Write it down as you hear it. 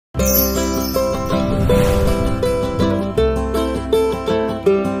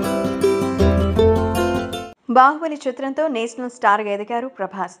బాహుబలి చిత్రంతో నేషనల్ స్టార్గా ఎదిగారు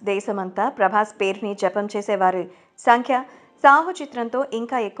ప్రభాస్. దేశమంతా ప్రభాస్ పేరుని జపం చేసేవారి సంఖ్య సాహో చిత్రంతో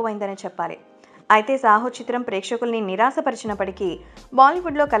ఇంకా ఎక్కువైందని చెప్పాలి. అయితే సాహో చిత్రం ప్రేక్షకుల్ని నిరాశపరిచినప్పటికీ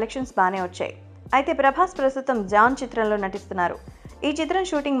బాలీవుడ్లో కలెక్షన్స్ బాగానే వచ్చాయి. అయితే ప్రభాస్ ప్రస్తుతం జాన్ చిత్రంలో నటిస్తున్నారు. ఈ చిత్రం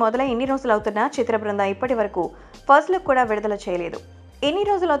షూటింగ్ మొదలై ఇన్ని రోజులు అవుతున్నా చిత్ర బృందం ఇప్పటి వరకు ఫస్ట్ లుక్ కూడా విడుదల చేయలేదు. ఎన్ని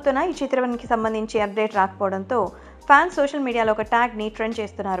రోజులు అవుతున్నా ఈ చిత్రానికి సంబంధించి అప్డేట్ రాకపోవడంతో ఫ్యాన్స్ సోషల్ మీడియాలో ఒక ట్యాగ్ని ట్రెండ్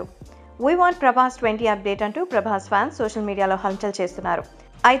చేస్తున్నారు. వీ వాంట్ ప్రభాస్ 20 అప్డేట్ అంటూ ప్రభాస్ ఫ్యాన్స్ సోషల్ మీడియాలో హల్చల్ చేస్తున్నారు.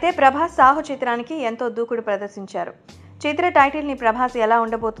 అయితే ప్రభాస్ సాహో చిత్రానికి ఎంతో దూకుడు ప్రదర్శించారు. చిత్ర టైటిల్ని ప్రభాస్ ఎలా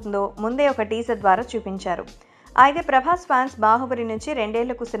ఉండబోతుందో ముందే ఒక టీజర్ ద్వారా చూపించారు. అయితే ప్రభాస్ ఫ్యాన్స్ బాహుబలి నుంచి 2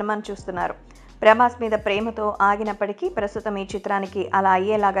 ఏళ్లకు సినిమాను చూస్తున్నారు. ప్రభాస్ మీద ప్రేమతో ఆగినప్పటికీ ప్రస్తుతం ఈ చిత్రానికి అలా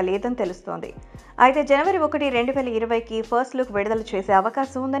అయ్యేలాగా లేదని తెలుస్తోంది. అయితే జనవరి 1, 2020కి ఫస్ట్ లుక్ విడుదల చేసే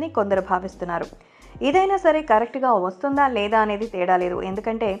అవకాశం ఉందని కొందరు భావిస్తున్నారు. ఇదైనా సరే కరెక్ట్గా వస్తుందా లేదా అనేది తేడా లేదు.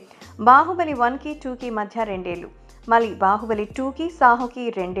 ఎందుకంటే బాహుబలి 1కి 2కి మధ్య 2 ఏళ్ళు, మళ్ళీ బాహుబలి 2కి సాహోకి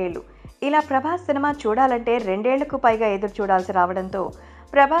 2 ఏళ్ళు. ఇలా ప్రభాస్ సినిమా చూడాలంటే 2 ఏళ్లకు పైగా ఎదురు చూడాల్సి రావడంతో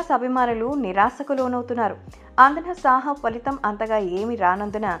ప్రభాస్ అభిమానులు నిరాశకు లోనవుతున్నారు. అందున సాహో ఫలితం అంతగా ఏమీ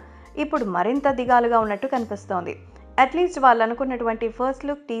రానందున ఇప్పుడు మరింత దిగాలుగా ఉన్నట్టు కనిపిస్తోంది. అట్లీస్ట్ వాళ్ళు అనుకున్నటువంటి ఫస్ట్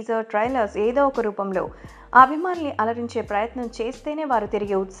లుక్, టీజర్, ట్రైలర్స్ ఏదో ఒక రూపంలో అభిమానుల్ని అలరించే ప్రయత్నం చేస్తేనే వారు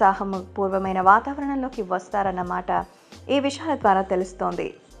తిరిగి ఉత్సాహం పూర్వమైన వాతావరణంలోకి వస్తారన్నమాట ఈ విషయాల ద్వారా తెలుస్తోంది.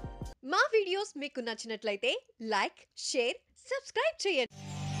 మా వీడియోస్ మీకు నచ్చినట్లయితే లైక్, షేర్, సబ్స్క్రైబ్ చేయండి.